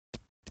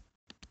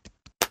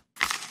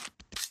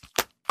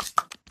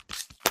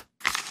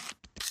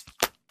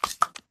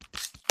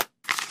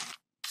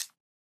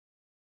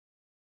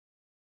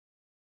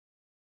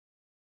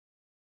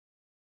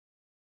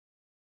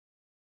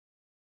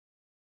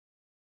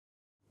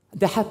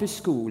The happy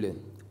school.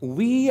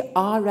 We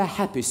are a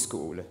happy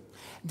school.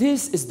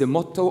 This is the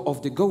motto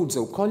of the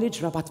Gozo College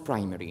Rabat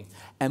Primary,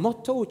 a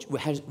motto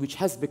which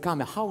has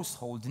become a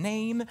household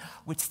name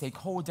with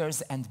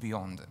stakeholders and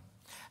beyond.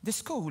 The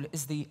school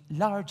is the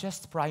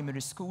largest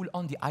primary school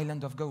on the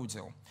island of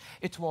Gozo.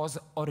 It was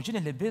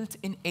originally built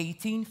in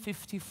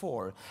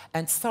 1854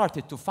 and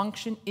started to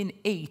function in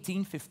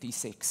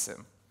 1856.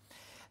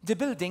 The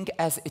building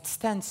as it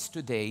stands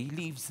today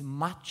leaves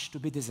much to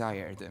be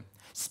desired.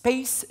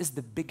 Space is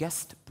the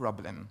biggest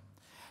problem.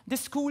 The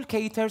school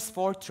caters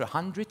for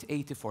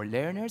 384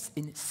 learners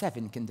in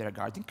 7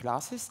 kindergarten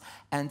classes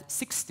and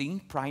 16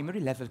 primary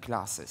level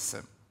classes.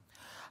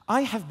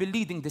 I have been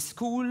leading the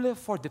school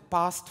for the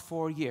past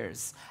 4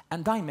 years,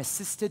 and I'm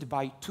assisted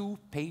by 2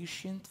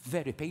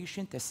 very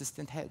patient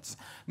assistant heads,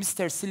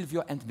 Mr.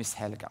 Silvio and Miss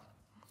Helga.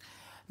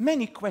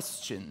 Many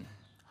question,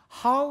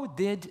 how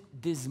did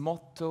this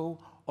motto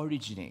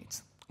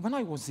originate? When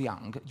I was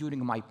young,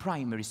 during my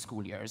primary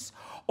school years,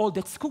 all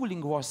that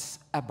schooling was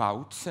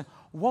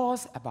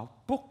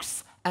about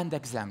books and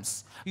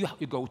exams. You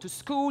go to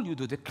school, you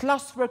do the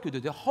classwork, you do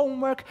the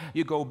homework,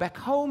 you go back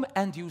home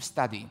and you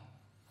study.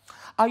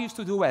 I used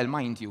to do well,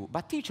 mind you,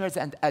 but teachers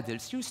and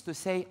adults used to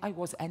say I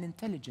was an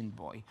intelligent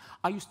boy.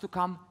 I used to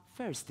come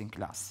first in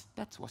class.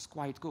 That was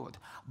quite good.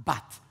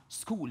 But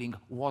schooling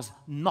was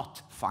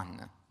not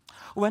fun.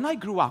 When I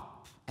grew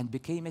up and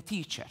became a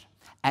teacher,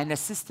 an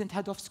assistant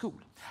head of school,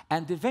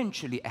 and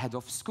eventually a head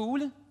of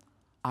school,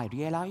 I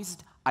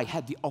realized I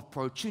had the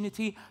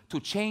opportunity to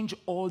change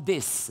all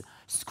this.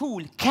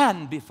 School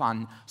can be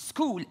fun.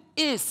 School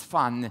is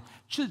fun.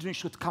 Children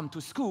should come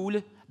to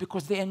school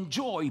because they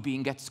enjoy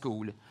being at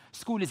school.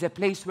 School is a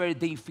place where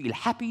they feel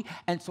happy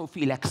and so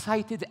feel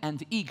excited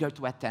and eager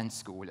to attend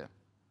school.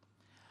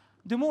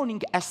 The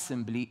morning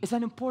assembly is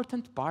an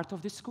important part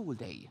of the school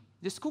day.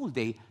 The school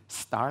day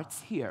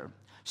starts here.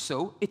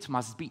 So it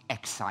must be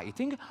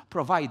exciting,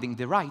 providing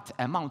the right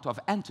amount of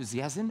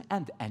enthusiasm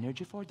and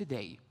energy for the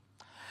day.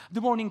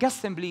 The morning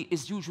assembly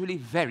is usually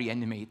very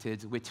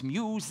animated with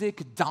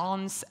music,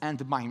 dance,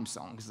 and mime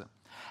songs.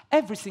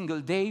 Every single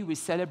day we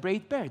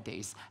celebrate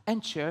birthdays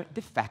and share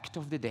the fact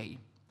of the day.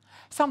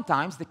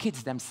 Sometimes the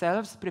kids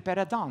themselves prepare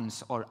a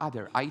dance or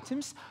other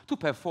items to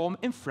perform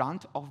in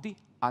front of the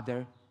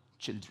other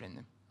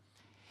children.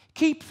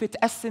 Keep Fit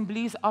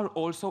assemblies are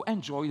also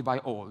enjoyed by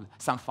all.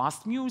 Some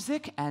fast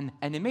music, an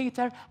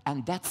animator,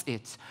 and that's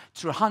it.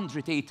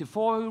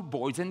 384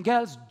 boys and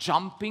girls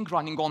jumping,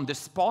 running on the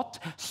spot,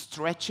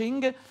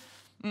 stretching.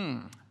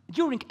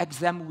 During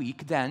exam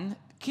week, then,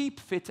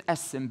 Keep Fit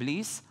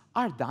assemblies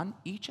are done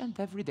each and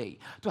every day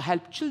to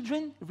help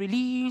children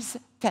release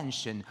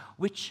tension,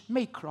 which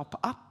may crop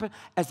up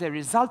as a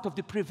result of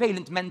the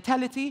prevalent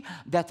mentality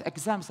that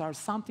exams are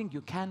something you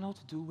cannot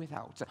do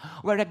without,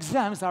 where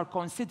exams are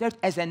considered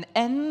as an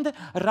end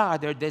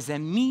rather than a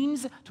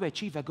means to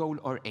achieve a goal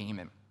or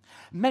aim.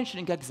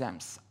 Mentioning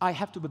exams, I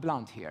have to be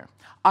blunt here.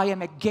 I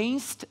am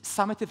against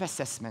summative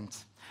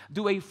assessment.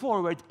 The way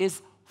forward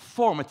is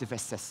formative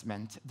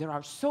assessment. There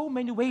are so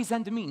many ways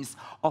and means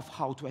of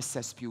how to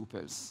assess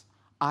pupils.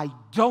 I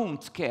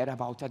don't care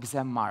about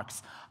exam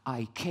marks.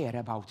 I care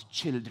about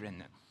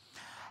children.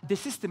 The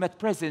system at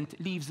present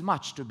leaves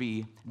much to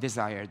be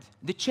desired.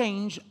 The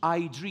change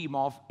I dream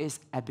of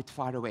is a bit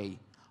far away.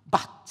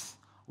 But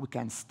we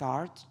can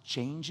start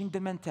changing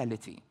the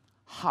mentality.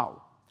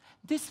 How?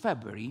 This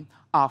February,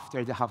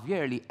 after the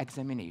half-yearly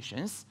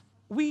examinations,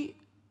 we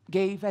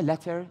gave a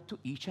letter to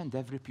each and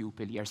every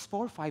pupil, years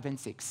 4, 5, and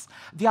 6.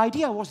 The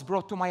idea was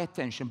brought to my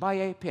attention by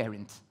a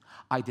parent.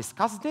 I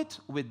discussed it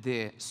with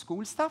the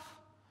school staff,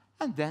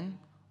 and then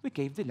we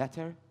gave the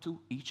letter to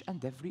each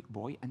and every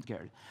boy and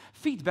girl.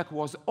 Feedback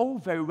was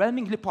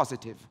overwhelmingly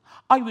positive.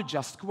 I will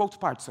just quote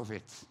parts of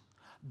it.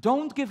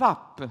 Don't give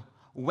up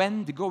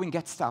when the going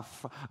gets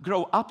tough.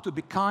 Grow up to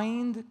be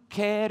kind,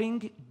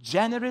 caring,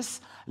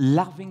 generous,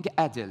 loving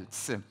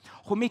adults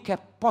who make a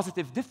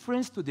positive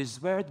difference to this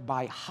world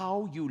by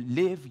how you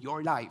live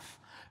your life.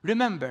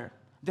 Remember,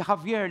 the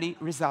half-yearly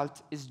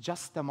result is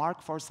just a mark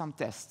for some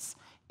tests.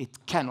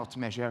 It cannot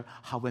measure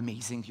how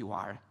amazing you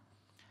are.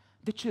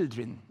 The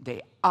children,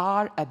 they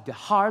are at the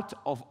heart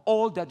of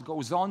all that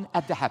goes on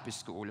at the Happy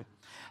School.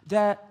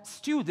 The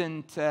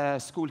Student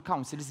School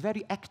Council is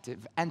very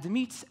active and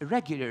meets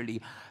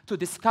regularly to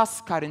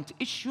discuss current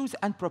issues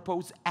and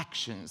propose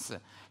actions.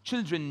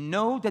 Children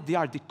know that they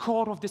are the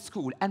core of the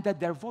school and that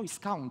their voice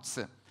counts.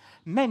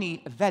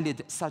 Many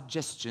valid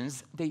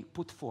suggestions they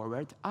put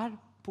forward are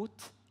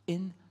put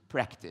in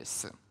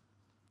practice.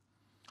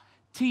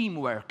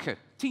 Teamwork.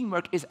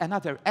 Teamwork is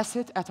another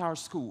asset at our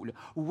school.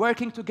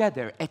 Working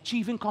together,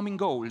 achieving common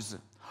goals.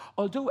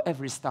 Although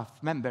every staff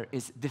member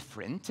is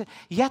different,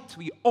 yet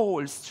we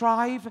all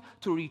strive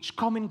to reach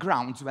common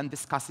grounds when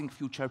discussing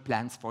future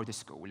plans for the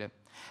school.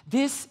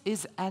 This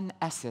is an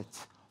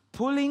asset,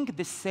 pulling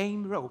the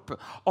same rope,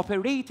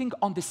 operating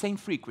on the same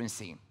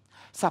frequency.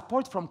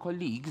 Support from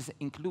colleagues,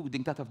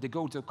 including that of the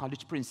Gozo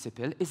College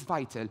principal, is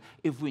vital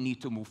if we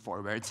need to move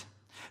forward.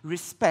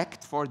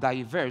 Respect for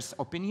diverse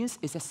opinions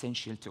is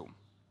essential too.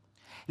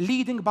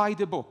 Leading by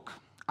the book.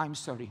 I'm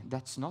sorry,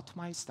 that's not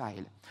my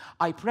style.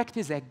 I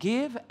practice a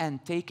give and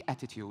take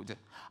attitude.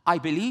 I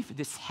believe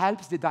this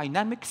helps the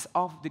dynamics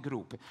of the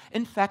group.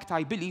 In fact,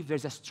 I believe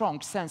there's a strong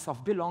sense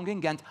of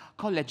belonging and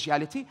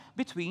collegiality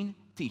between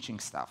teaching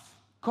staff.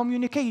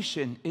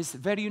 Communication is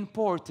very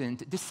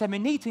important.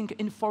 Disseminating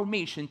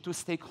information to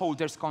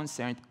stakeholders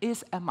concerned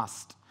is a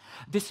must.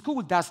 The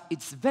school does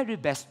its very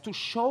best to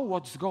show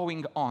what's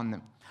going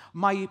on.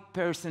 My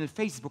personal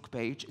Facebook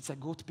page, it's a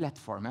good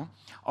platform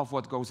of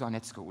what goes on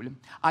at school.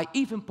 I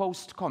even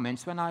post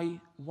comments when I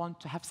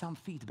want to have some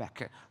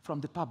feedback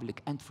from the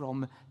public and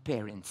from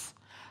parents.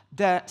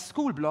 The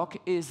school blog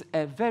is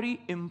a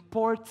very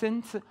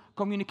important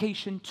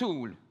communication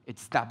tool.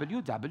 It's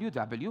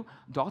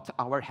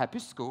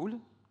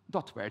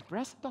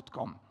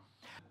www.ourhappyschool.wordpress.com.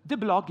 The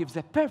blog gives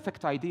a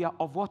perfect idea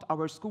of what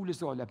our school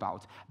is all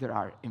about. There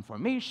are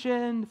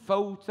information,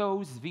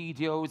 photos,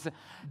 videos.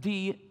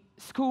 The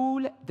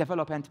school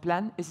development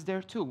plan is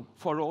there too,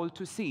 for all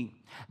to see.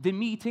 The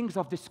meetings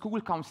of the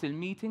school council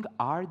meeting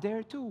are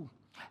there too.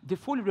 The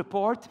full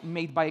report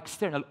made by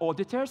external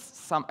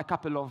auditors a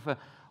couple of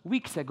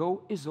weeks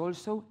ago is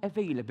also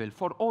available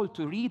for all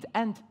to read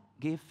and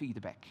give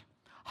feedback.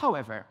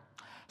 However,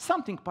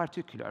 something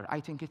particular, I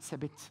think it's a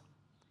bit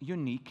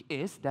unique,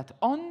 is that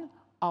on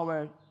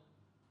our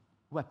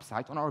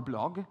website, on our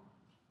blog,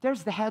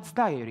 there's the head's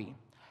diary.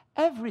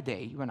 Every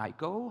day when I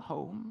go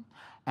home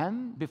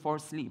and before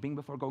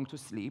going to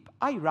sleep,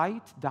 I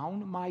write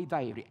down my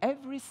diary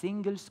every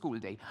single school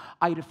day.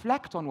 I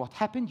reflect on what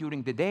happened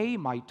during the day,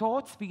 my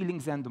thoughts,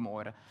 feelings, and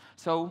more.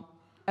 So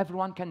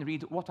everyone can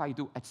read what I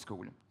do at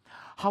school.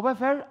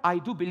 However, I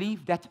do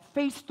believe that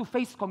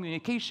face-to-face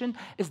communication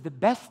is the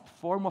best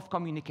form of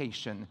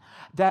communication.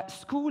 The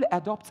school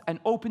adopts an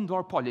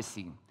open-door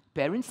policy.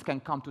 Parents can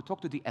come to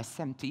talk to the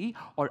SMT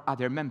or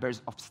other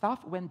members of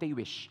staff when they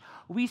wish.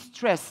 We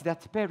stress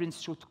that parents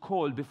should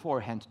call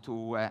beforehand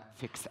to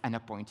fix an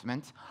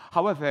appointment.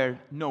 However,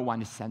 no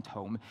one is sent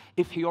home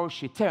if he or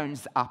she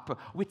turns up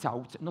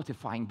without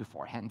notifying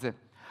beforehand.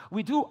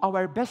 We do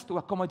our best to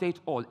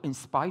accommodate all in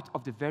spite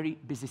of the very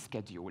busy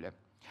schedule.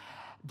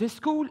 The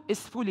school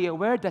is fully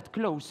aware that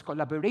close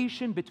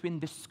collaboration between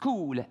the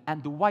school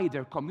and the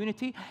wider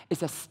community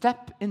is a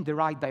step in the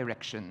right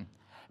direction.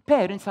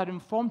 Parents are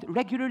informed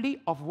regularly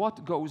of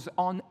what goes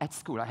on at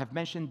school. I have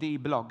mentioned the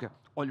blog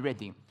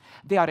already.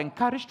 They are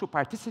encouraged to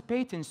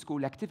participate in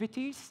school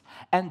activities,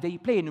 and they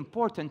play an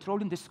important role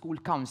in the school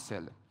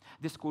council.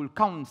 The school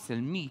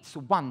council meets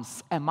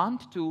once a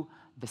month to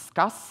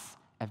discuss,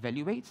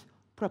 evaluate,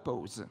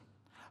 propose.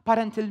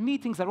 Parental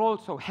meetings are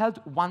also held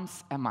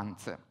once a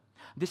month.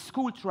 The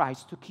school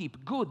tries to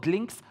keep good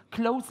links,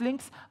 close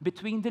links,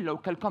 between the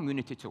local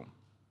community too.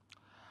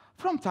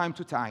 From time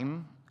to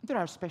time, there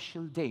are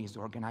special days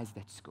organized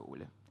at school.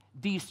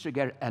 These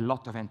trigger a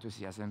lot of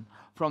enthusiasm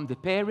from the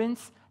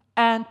parents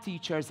and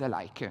teachers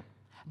alike.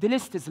 The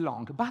list is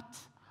long, but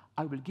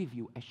I will give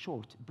you a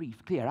short,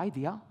 brief, clear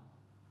idea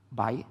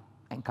by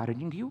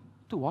encouraging you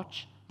to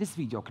watch this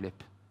video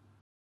clip.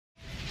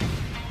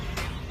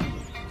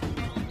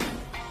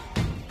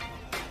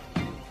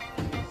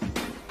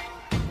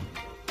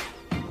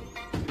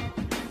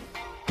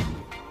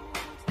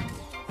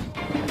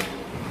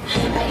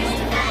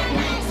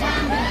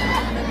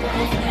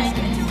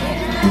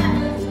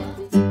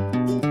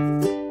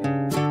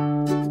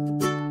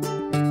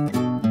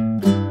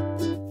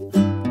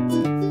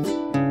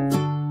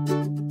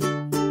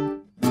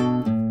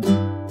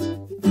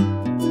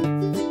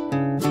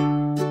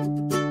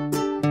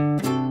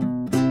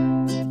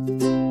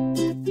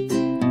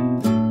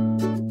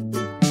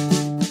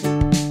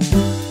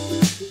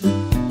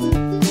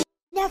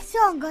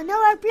 On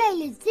our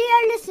playlist,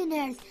 dear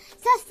listeners,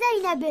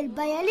 Sustainable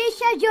by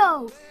Alicia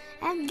Joe.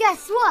 And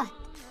guess what?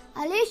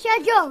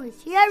 Alicia Joe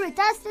is here with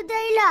us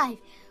today live.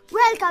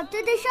 Welcome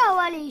to the show,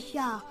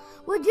 Alicia.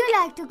 Would you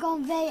like to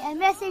convey a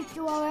message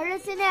to our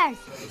listeners?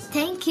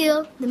 Thank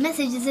you. The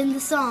message is in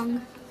the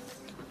song.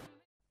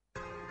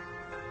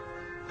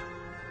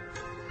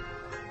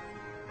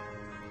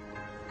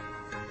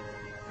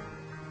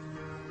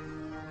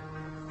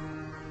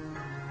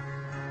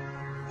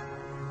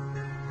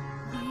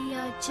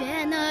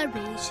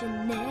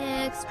 Generation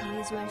next,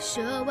 please will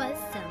show us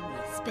some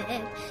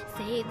respect.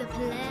 Save the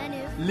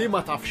planet. Li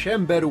ma tafx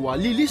hember huwa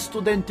li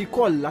l-istudenti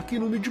kollha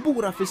kienu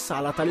miġbura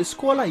fis-sala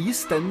tal-iskola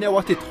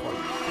jistennewha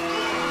tidħol.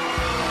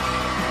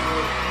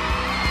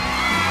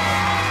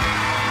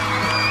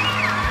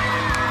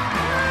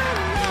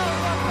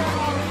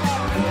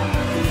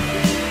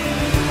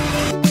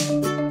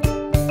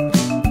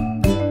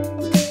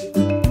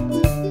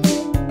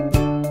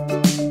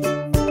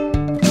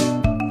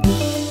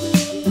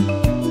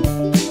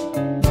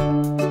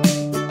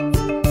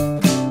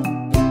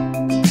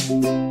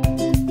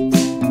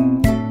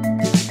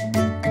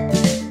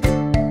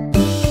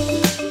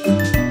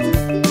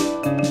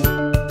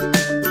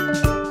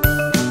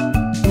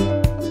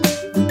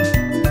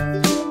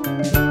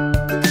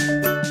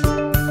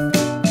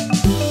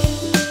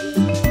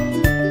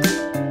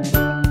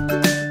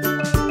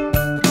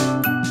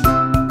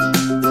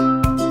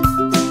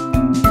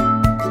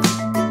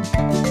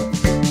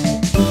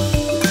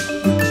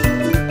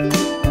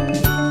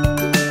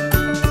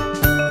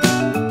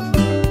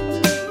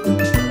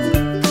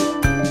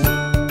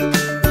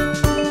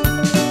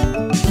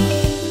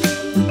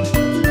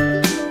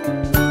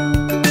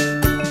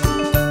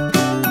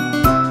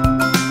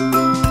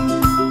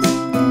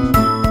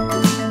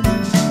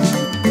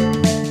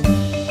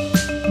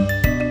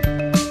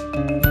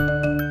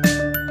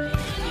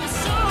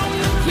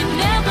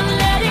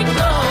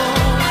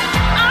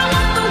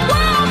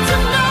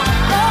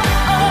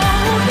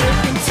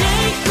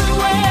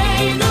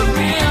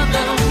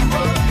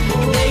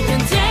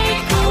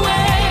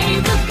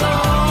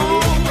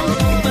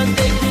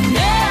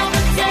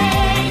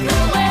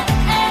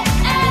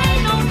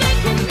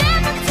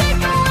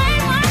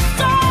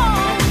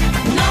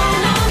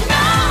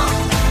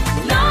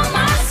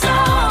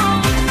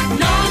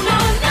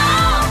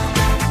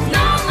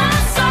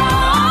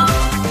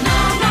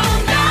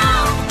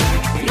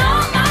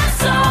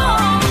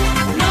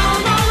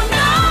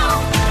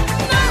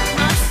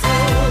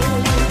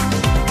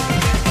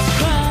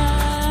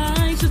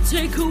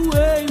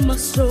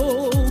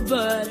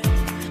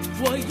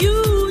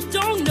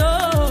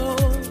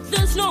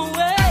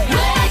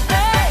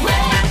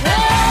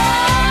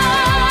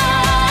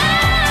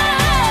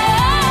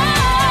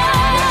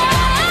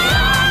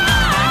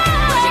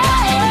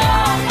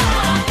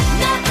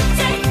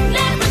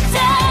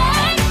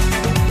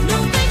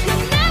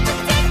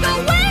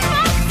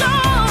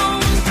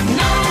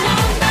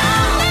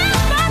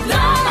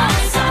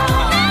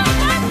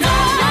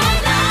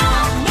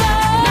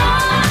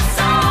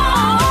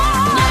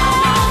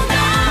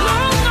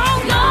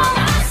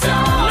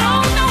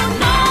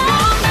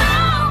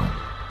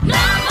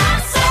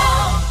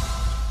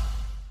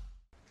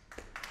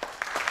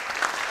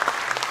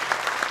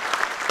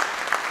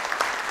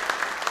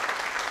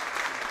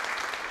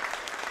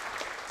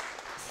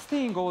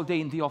 Staying all day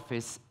in the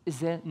office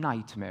is a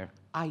nightmare.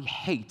 I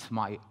hate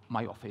my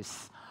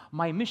office.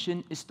 My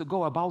mission is to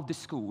go about the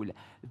school,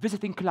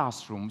 visiting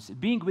classrooms,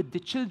 being with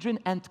the children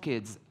and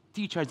kids,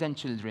 teachers and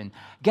children,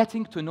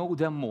 getting to know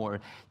them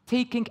more,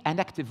 taking an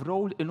active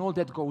role in all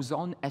that goes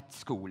on at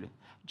school.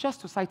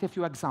 Just to cite a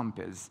few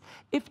examples,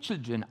 if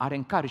children are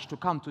encouraged to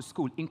come to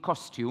school in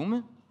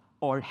costume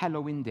or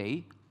Halloween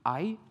Day,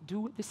 I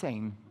do the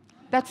same.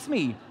 That's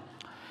me.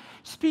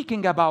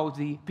 Speaking about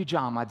the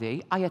pyjama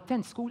day, I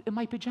attend school in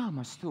my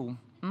pajamas too.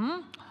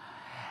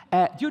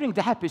 During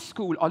the Happy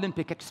School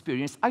Olympic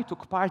experience, I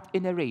took part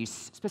in a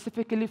race,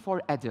 specifically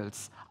for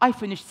adults. I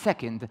finished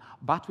second,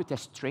 but with a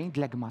strained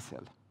leg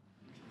muscle.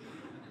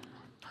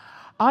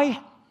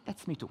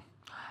 That's me too.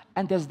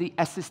 And as the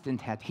assistant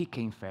head, he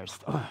came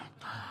first.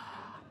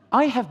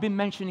 I have been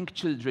mentioning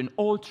children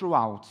all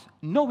throughout.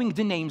 Knowing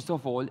the names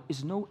of all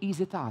is no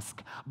easy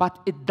task, but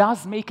it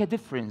does make a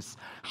difference.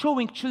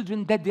 Showing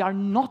children that they are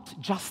not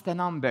just a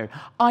number.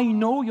 I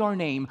know your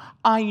name.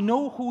 I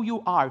know who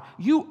you are.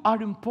 You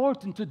are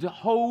important to the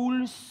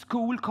whole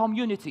school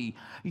community.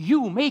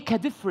 You make a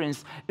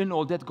difference in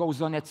all that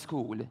goes on at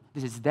school.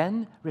 This is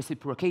then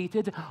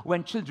reciprocated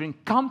when children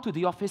come to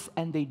the office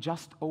and they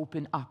just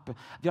open up.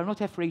 They are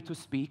not afraid to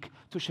speak,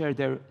 to share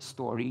their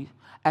story.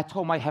 At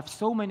home, I have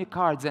so many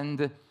cards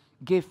and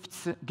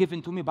gifts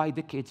given to me by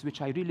the kids,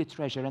 which I really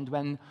treasure. And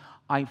when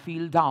I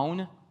feel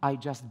down, I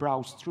just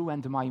browse through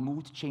and my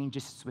mood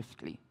changes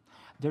swiftly.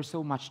 There's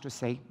so much to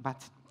say,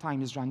 but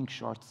time is running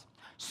short.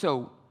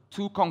 So,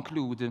 to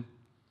conclude,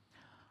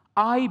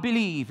 I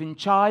believe in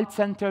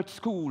child-centered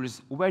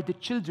schools where the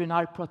children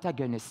are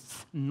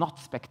protagonists, not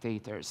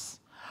spectators.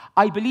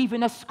 I believe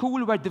in a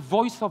school where the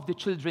voice of the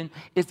children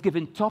is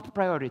given top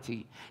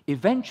priority,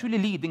 eventually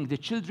leading the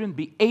children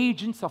be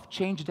agents of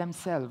change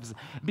themselves,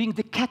 being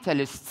the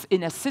catalysts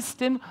in a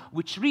system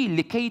which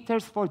really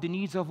caters for the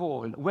needs of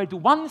all, where the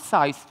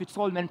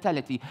one-size-fits-all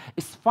mentality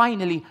is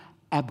finally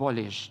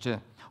abolished,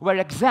 where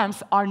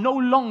exams are no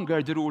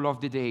longer the rule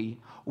of the day,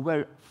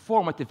 where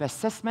formative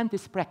assessment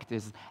is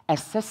practiced,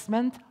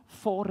 assessment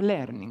for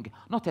learning,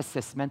 not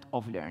assessment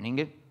of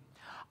learning.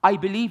 I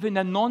believe in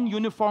a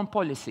non-uniform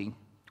policy,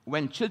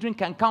 when children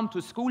can come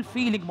to school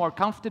feeling more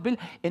comfortable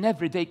in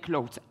everyday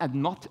clothes and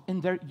not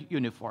in their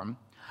uniform.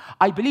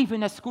 I believe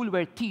in a school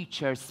where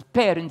teachers,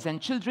 parents,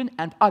 and children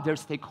and other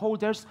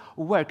stakeholders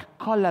work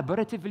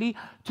collaboratively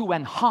to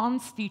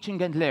enhance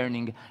teaching and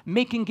learning,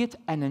 making it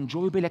an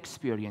enjoyable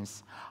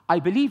experience. I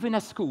believe in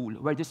a school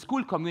where the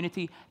school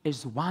community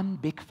is one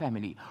big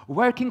family,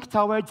 working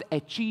towards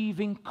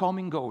achieving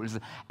common goals,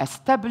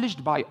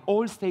 established by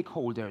all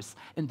stakeholders,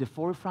 in the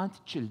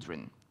forefront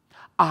children.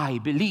 I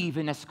believe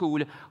in a school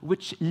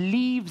which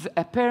leaves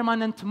a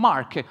permanent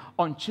mark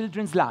on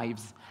children's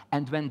lives,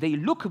 and when they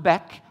look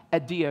back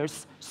at the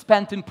years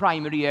spent in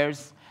primary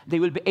years, they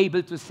will be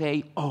able to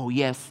say, oh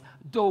yes,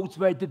 those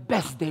were the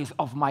best days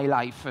of my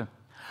life.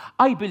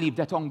 I believe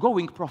that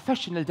ongoing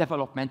professional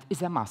development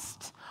is a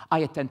must. I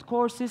attend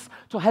courses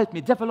to help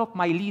me develop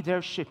my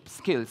leadership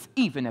skills,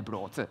 even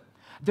abroad.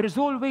 There is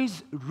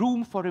always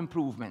room for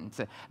improvement.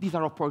 These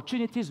are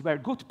opportunities where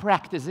good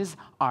practices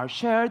are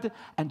shared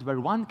and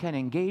where one can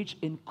engage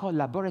in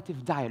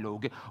collaborative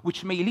dialogue,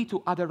 which may lead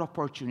to other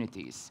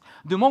opportunities.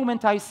 The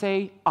moment I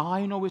say,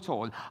 I know it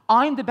all,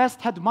 I'm the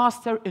best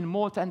headmaster in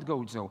Malta and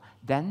Gozo,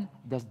 then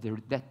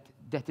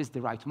that is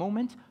the right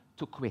moment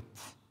to quit.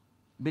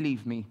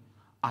 Believe me,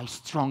 I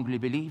strongly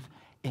believe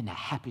in a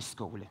happy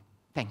school.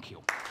 Thank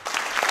you.